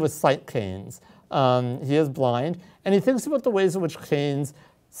play with sight canes. He is blind, and he thinks about the ways in which canes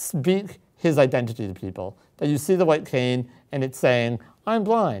speak his identity to people. That you see the white cane, and it's saying, I'm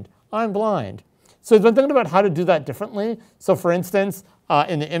blind, I'm blind. So he's been thinking about how to do that differently. So for instance,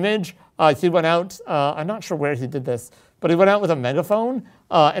 in the image, he went out, I'm not sure where he did this, but he went out with a megaphone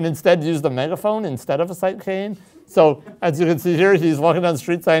and instead used the megaphone instead of a sight cane. So as you can see here, he's walking down the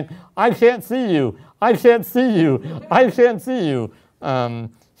street saying, I can't see you, I can't see you, I can't see you.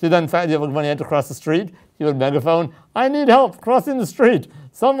 He then found when he had to cross the street, he would megaphone, I need help crossing the street.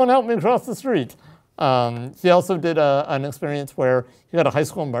 Someone help me cross the street. He also did an experience where he had a high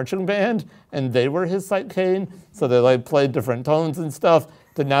school marching band and they were his sight cane. So they like played different tones and stuff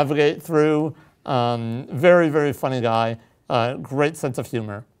to navigate through. Very, very funny guy, great sense of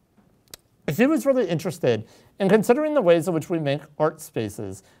humor. He was really interested in considering the ways in which we make art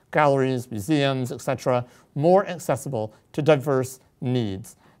spaces, galleries, museums, etc., more accessible to diverse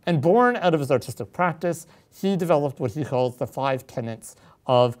needs. And born out of his artistic practice, he developed what he calls the 5 tenets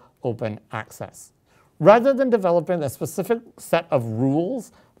of open access. Rather than developing a specific set of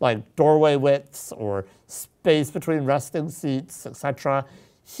rules like doorway widths or space between resting seats, etc.,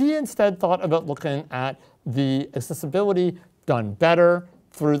 he instead thought about looking at the accessibility done better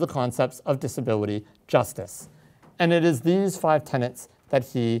through the concepts of disability justice. And it is these 5 tenets that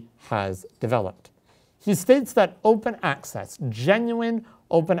he has developed. He states that open access, genuine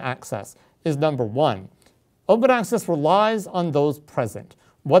open access, is number 1. Open access relies on those present,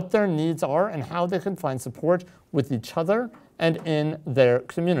 what their needs are and how they can find support with each other and in their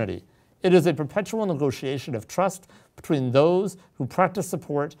community. It is a perpetual negotiation of trust between those who practice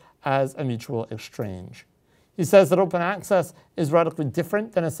support as a mutual exchange. He says that open access is radically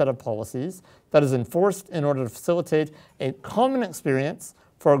different than a set of policies that is enforced in order to facilitate a common experience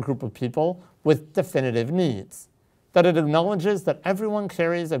for a group of people with definitive needs. that it acknowledges that everyone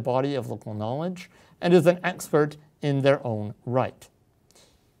carries a body of local knowledge and is an expert in their own right.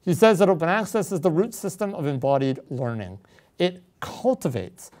 He says that open access is the root system of embodied learning. It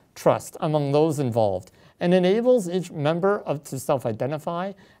cultivates trust among those involved and enables each member to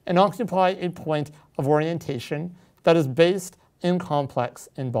self-identify and occupy a point of orientation that is based in complex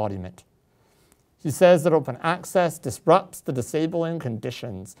embodiment. He says that open access disrupts the disabling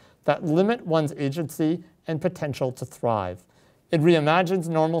conditions that limit one's agency and potential to thrive. It reimagines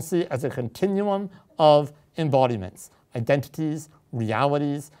normalcy as a continuum of embodiments, identities,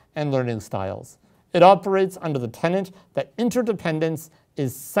 realities, and learning styles. It operates under the tenet that interdependence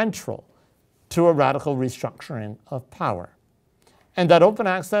is central to a radical restructuring of power, and that open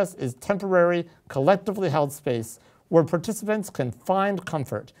access is temporary, collectively held space where participants can find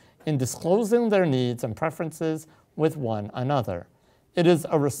comfort in disclosing their needs and preferences with one another. It is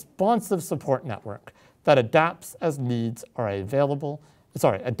a responsive support network that adapts as needs and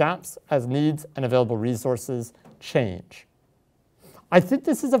available resources change. I think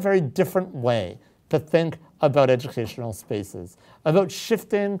this is a very different way to think about educational spaces, about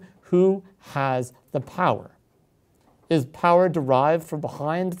shifting who has the power. Is power derived from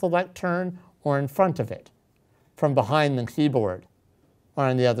behind the lectern or in front of it, from behind the keyboard or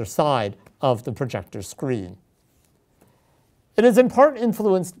on the other side of the projector screen? It is in part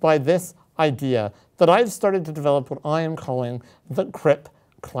influenced by this idea that I've started to develop what I am calling the CRIP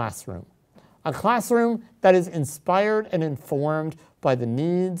classroom. A classroom that is inspired and informed by the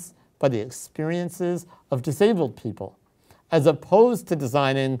needs, by the experiences of disabled people, as opposed to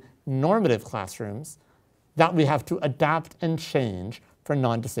designing normative classrooms that we have to adapt and change for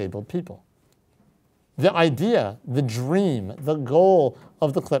non-disabled people. The idea, the dream, the goal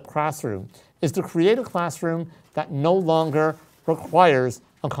of the CLIP classroom is to create a classroom that no longer requires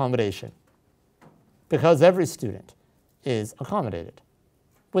accommodation, because every student is accommodated,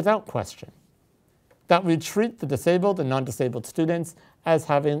 without question. That we treat the disabled and non-disabled students as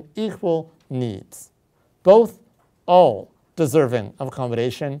having equal needs, both all deserving of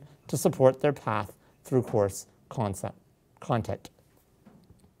accommodation to support their path through course content.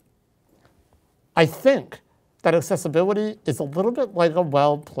 I think that accessibility is a little bit like a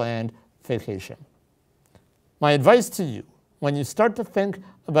well-planned vacation. My advice to you, when you start to think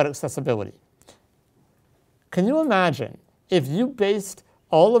about accessibility, can you imagine if you based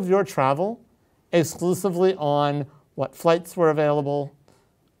all of your travel exclusively on what flights were available,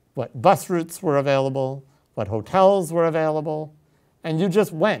 what bus routes were available, what hotels were available, and you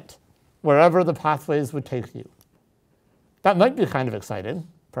just went wherever the pathways would take you? That might be kind of exciting,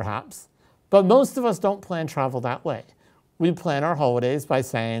 perhaps, but most of us don't plan travel that way. We plan our holidays by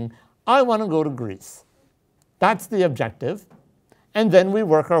saying, I want to go to Greece. That's the objective, and then we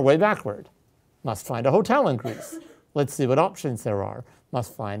work our way backward. Must find a hotel in Greece. Let's see what options there are.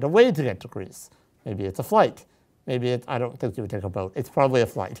 Must find a way to get to Greece. Maybe it's a flight. Maybe I don't think you would take a boat. It's probably a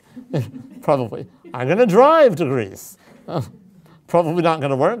flight. Probably. I'm going to drive to Greece. Probably not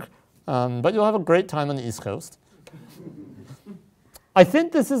going to work, but you'll have a great time on the East Coast. I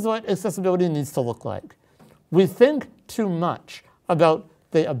think this is what accessibility needs to look like. We think too much about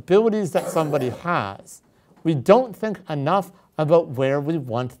the abilities that somebody has. We don't think enough about where we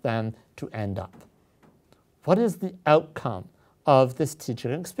want them to end up. What is the outcome of this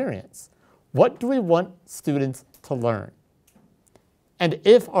teaching experience? What do we want students to learn? And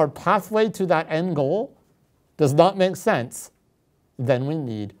if our pathway to that end goal does not make sense, then we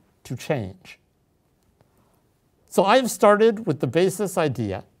need to change. So I've started with the basis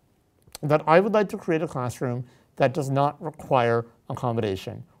idea that I would like to create a classroom that does not require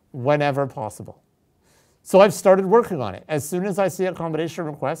accommodation whenever possible. So I've started working on it. As soon as I see accommodation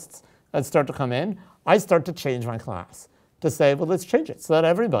requests that start to come in, I start to change my class to say, well, let's change it so that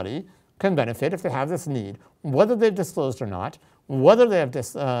everybody can benefit if they have this need, whether they've disclosed or not, whether they have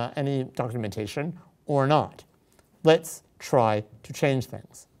any documentation or not. Let's try to change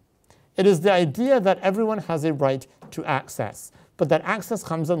things. It is the idea that everyone has a right to access, but that access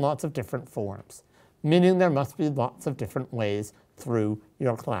comes in lots of different forms, meaning there must be lots of different ways through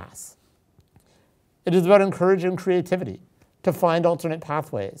your class. It is about encouraging creativity to find alternate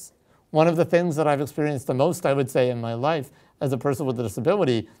pathways. One of the things that I've experienced the most, I would say, in my life as a person with a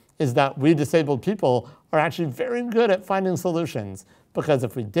disability is that we disabled people are actually very good at finding solutions, because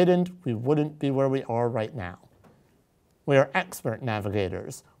if we didn't, we wouldn't be where we are right now. We are expert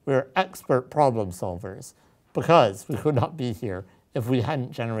navigators. We are expert problem solvers, because we could not be here if we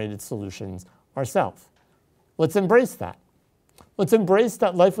hadn't generated solutions ourselves. Let's embrace that. Let's embrace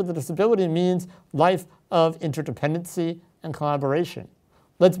that life with a disability means life of interdependency and collaboration.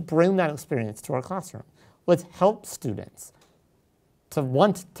 Let's bring that experience to our classroom. Let's help students to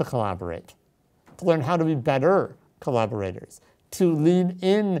want to collaborate, to learn how to be better collaborators, to lean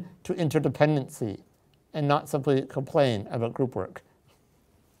in to interdependency and not simply complain about group work.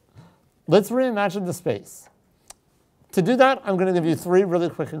 Let's reimagine the space. To do that, I'm going to give you 3 really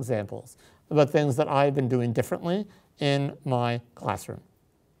quick examples about things that I've been doing differently in my classroom.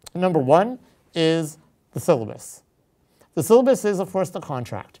 Number 1 is the syllabus. The syllabus is, of course, the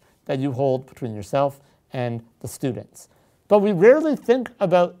contract that you hold between yourself and the students. But we rarely think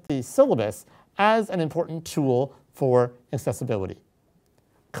about the syllabus as an important tool for accessibility.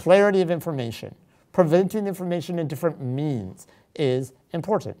 Clarity of information, presenting information in different means is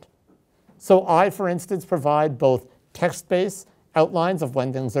important. So I, for instance, provide both text-based outlines of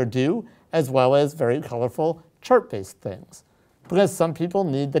when things are due, as well as very colorful chart-based things. Because some people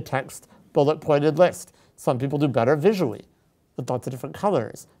need the text bullet-pointed list. Some people do better visually, with lots of different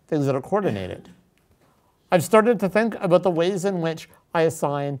colors, things that are coordinated. I've started to think about the ways in which I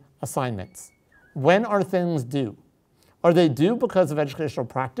assign assignments. When are things due? Are they due because of educational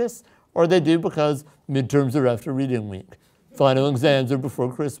practice, or are they due because midterms are after reading week? Final exams are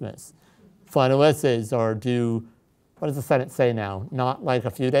before Christmas. Final essays are due, what does the Senate say now? Not like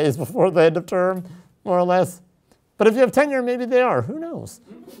a few days before the end of term, more or less. But if you have tenure, maybe they are. Who knows?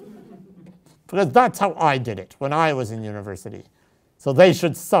 Because that's how I did it when I was in university. So they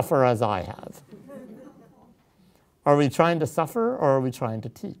should suffer as I have. Are we trying to suffer, or are we trying to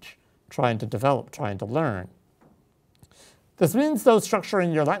teach, trying to develop, trying to learn? This means, though,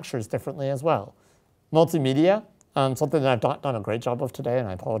 structuring your lectures differently as well. Multimedia, something that I've not done a great job of today, and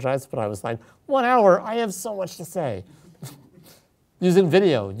I apologize, but I was like, 1 hour, I have so much to say. Using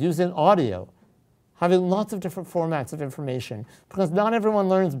video, using audio, having lots of different formats of information, because not everyone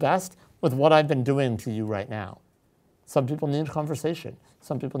learns best with what I've been doing to you right now. Some people need conversation.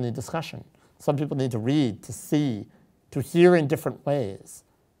 Some people need discussion. Some people need to read, to see, to hear in different ways.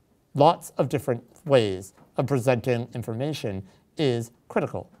 Lots of different ways of presenting information is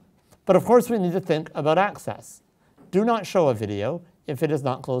critical. But of course, we need to think about access. Do not show a video if it is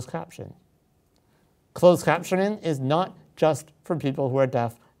not closed captioned. Closed captioning is not just for people who are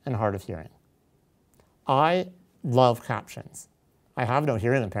deaf and hard of hearing. I love captions. I have no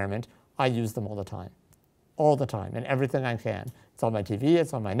hearing impairment. I use them all the time, and everything I can. It's on my TV,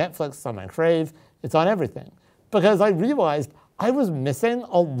 it's on my Netflix, it's on my Crave, it's on everything. Because I realized I was missing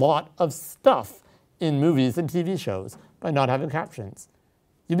a lot of stuff in movies and TV shows by not having captions.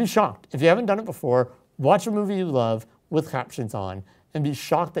 You'd be shocked. If you haven't done it before, watch a movie you love with captions on and be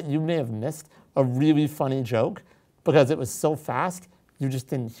shocked that you may have missed a really funny joke because it was so fast, you just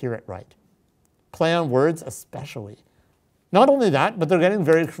didn't hear it right. Play on words especially. Not only that, but they're getting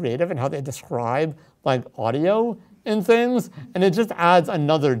very creative in how they describe like audio in things, and it just adds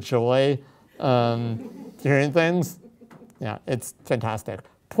another joy to hearing things. Yeah, it's fantastic.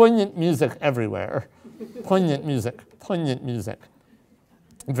 Poignant music everywhere. Poignant music, poignant music.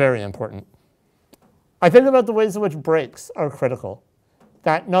 Very important. I think about the ways in which breaks are critical.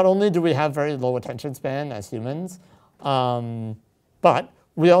 That not only do we have very low attention span as humans, but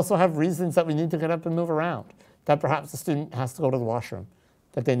we also have reasons that we need to get up and move around. That perhaps the student has to go to the washroom,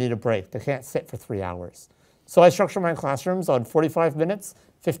 that they need a break. They can't sit for 3 hours. So I structure my classrooms on 45 minutes,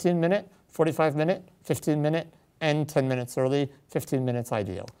 15 minute, 45 minute, 15 minute, and 10 minutes early, 15 minutes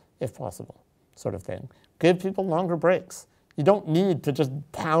ideal, if possible, sort of thing. Give people longer breaks. You don't need to just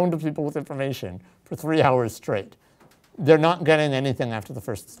pound people with information for 3 hours straight. They're not getting anything after the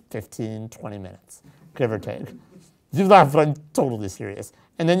first 15, 20 minutes, give or take. You laugh, but I'm totally serious.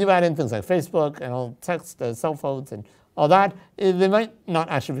 And then you add in things like Facebook and all text, cell phones, and all that. They might not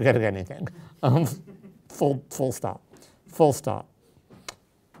actually be getting anything. Full stop. Full stop.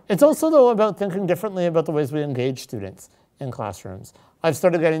 It's also, though, about thinking differently about the ways we engage students in classrooms. I've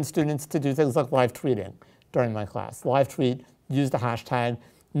started getting students to do things like live tweeting during my class. Live tweet, use the hashtag.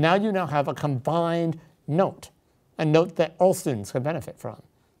 Now you now have a combined note, a note that all students can benefit from.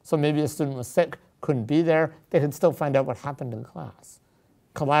 So maybe a student was sick, couldn't be there, they could still find out what happened in class,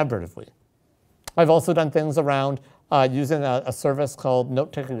 collaboratively. I've also done things around using a service called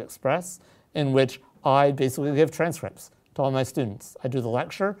Note Taking Express, in which I basically give transcripts to all my students. I do the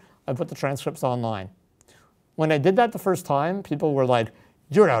lecture, I put the transcripts online. When I did that the first time, people were like,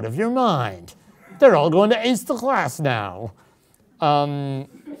 "You're out of your mind. They're all going to ace the class now." And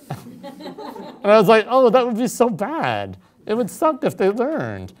I was like, oh, that would be so bad. It would suck if they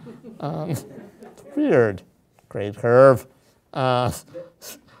learned. It's weird. Grade curve.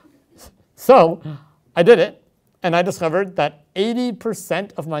 So I did it, and I discovered that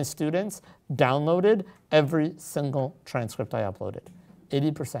 80% of my students downloaded every single transcript I uploaded.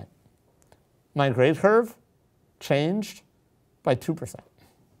 80%. my grade curve changed by 2%.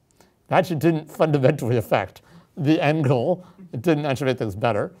 That actually didn't fundamentally affect the end goal. It didn't actually make things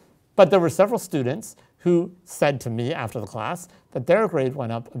better. But there were several students who said to me after the class that their grade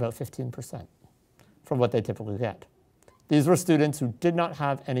went up about 15% from what they typically get. These were students who did not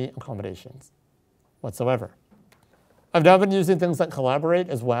have any accommodations whatsoever. I've now been using things like Collaborate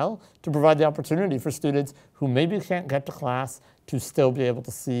as well to provide the opportunity for students who maybe can't get to class to still be able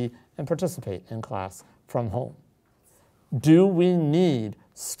to see and participate in class from home. Do we need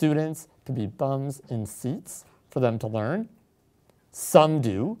students to be bums in seats for them to learn? Some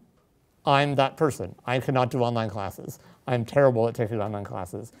do. I'm that person. I cannot do online classes. I'm terrible at taking online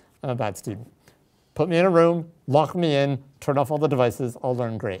classes. I'm a bad student. Put me in a room, lock me in, turn off all the devices, I'll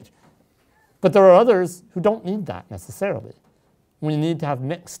learn great. But there are others who don't need that necessarily. We need to have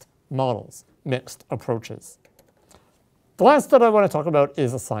mixed models, mixed approaches. The last that I want to talk about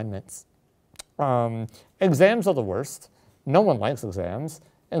is assignments. Exams are the worst. No one likes exams.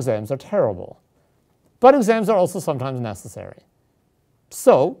 Exams are terrible. But exams are also sometimes necessary.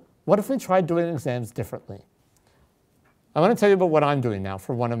 So what if we tried doing exams differently? I want to tell you about what I'm doing now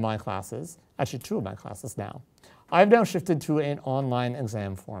for one of my classes, actually two of my classes now. I've now shifted to an online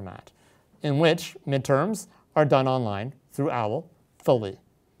exam format in which midterms are done online through OWL fully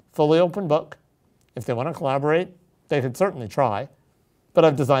open book. If they want to collaborate, they could certainly try, but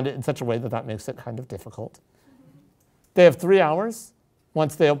I've designed it in such a way that that makes it kind of difficult. They have 3 hours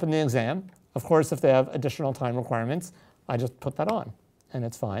once they open the exam. Of course, if they have additional time requirements, I just put that on and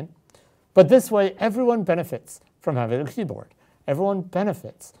it's fine. But this way, everyone benefits from having a keyboard. Everyone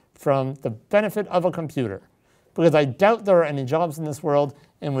benefits from the benefit of a computer, because I doubt there are any jobs in this world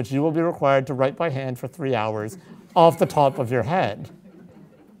in which you will be required to write by hand for 3 hours off the top of your head.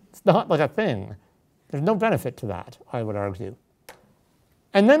 It's not like a thing. There's no benefit to that, I would argue.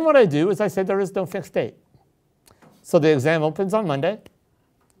 And then what I do is I say there is no fixed date. So the exam opens on Monday,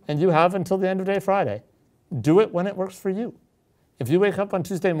 and you have until the end of day Friday. Do it when it works for you. If you wake up on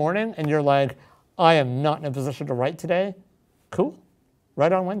Tuesday morning and you're like, I am not in a position to write today, cool.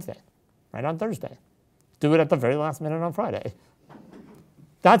 Write on Wednesday. Write on Thursday. Do it at the very last minute on Friday.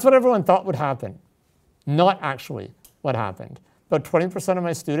 That's what everyone thought would happen. Not actually what happened. But 20% of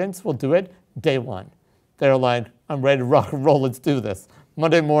my students will do it day one. They're like, I'm ready to rock and roll, let's do this.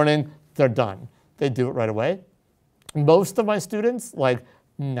 Monday morning, they're done. They do it right away. Most of my students, like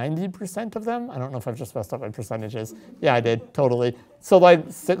 90% of them, I don't know if I've just messed up my percentages. Yeah, I did, totally. So like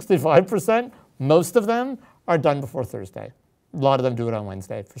 65%, most of them are done before Thursday. A lot of them do it on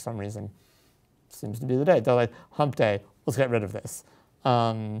Wednesday for some reason. Seems to be the day. They're like, hump day, let's get rid of this.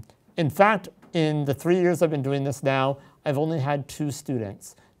 In fact, in the 3 years I've been doing this now, I've only had 2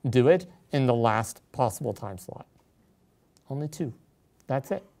 students do it in the last possible time slot. Only 2.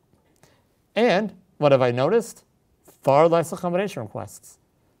 That's it. And what have I noticed? Far less accommodation requests.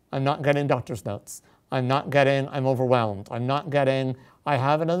 I'm not getting doctor's notes. I'm not getting, I'm overwhelmed. I'm not getting, I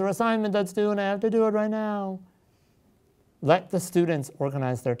have another assignment that's due and I have to do it right now. Let the students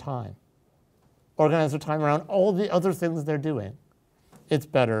organize their time. Organize their time around all the other things they're doing. It's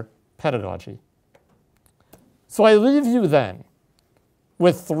better pedagogy. So I leave you then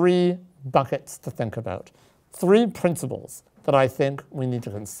with 3 buckets to think about. 3 principles that I think we need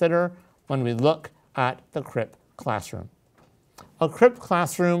to consider when we look at the CRIP classroom. A CRIP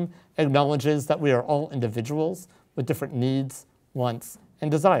classroom acknowledges that we are all individuals with different needs, wants,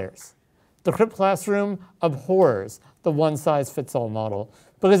 and desires. The CRIP classroom abhors the one-size-fits-all model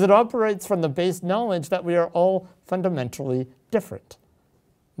because it operates from the base knowledge that we are all fundamentally different.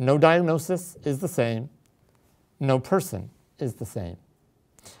 No diagnosis is the same. No person is the same.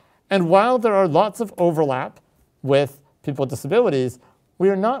 And while there are lots of overlap with people with disabilities, we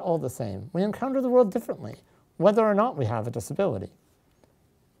are not all the same. We encounter the world differently, whether or not we have a disability.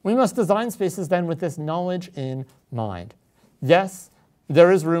 We must design spaces then with this knowledge in mind. Yes,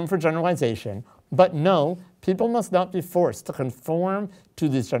 there is room for generalization, but no, people must not be forced to conform to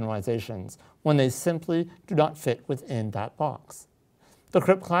these generalizations when they simply do not fit within that box. The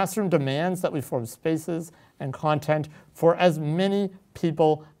CRIP classroom demands that we form spaces and content for as many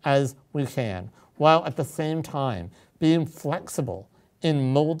people as we can, while at the same time being flexible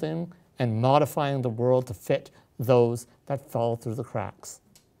in molding and modifying the world to fit those that fall through the cracks.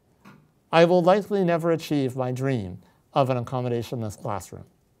 I will likely never achieve my dream of an accommodationless classroom,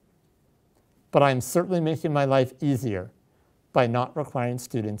 but I'm certainly making my life easier by not requiring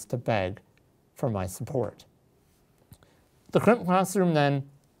students to beg for my support. The CRIP classroom then,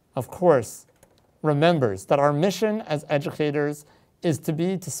 of course, remembers that our mission as educators is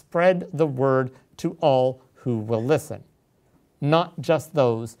to spread the word to all who will listen, not just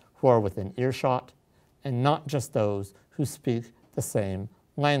those who are within earshot, and not just those who speak the same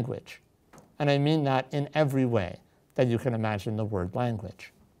language. And I mean that in every way that you can imagine the word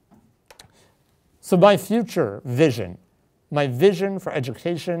language. So my future vision, my vision for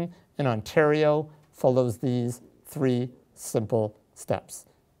education in Ontario follows these 3 simple steps.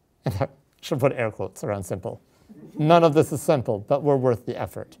 And I should put air quotes around simple. None of this is simple, but we're worth the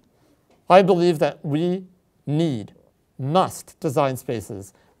effort. I believe that we must design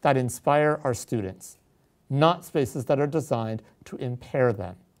spaces that inspire our students, not spaces that are designed to impair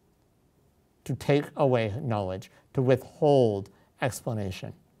them, to take away knowledge, to withhold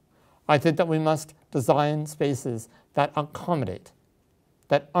explanation. I think that we must design spaces that accommodate,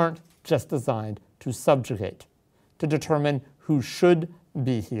 that aren't just designed to subjugate, to determine who should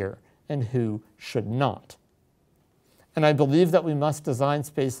be here and who should not. And I believe that we must design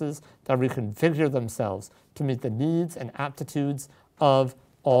spaces that reconfigure themselves to meet the needs and aptitudes of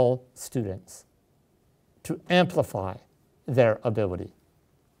all students, to amplify their ability,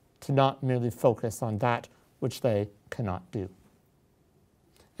 to not merely focus on that which they cannot do.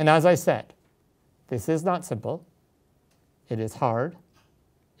 And as I said, this is not simple. It is hard.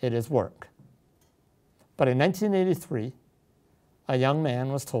 It is work. But in 1983, a young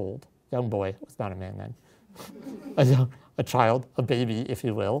man was told, young boy, was not a man then, a child, a baby, if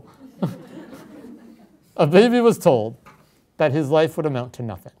you will, a baby was told that his life would amount to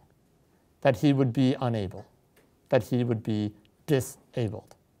nothing, that he would be unable, that he would be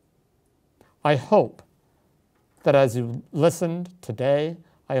disabled. I hope that as you listened today,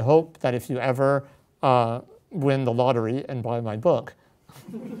 I hope that if you ever win the lottery and buy my book,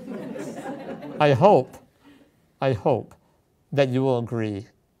 I hope that you will agree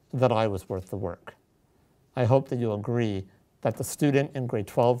that I was worth the work. I hope that you'll agree that the student in grade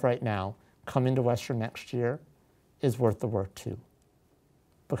 12 right now coming to Western next year is worth the work too.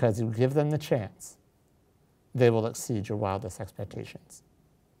 Because you give them the chance, they will exceed your wildest expectations.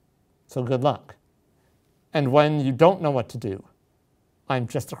 So good luck. And when you don't know what to do, I'm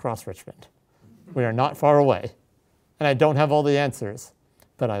just across Richmond. We are not far away. And I don't have all the answers,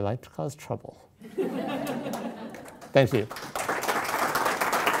 but I like to cause trouble. Thank you.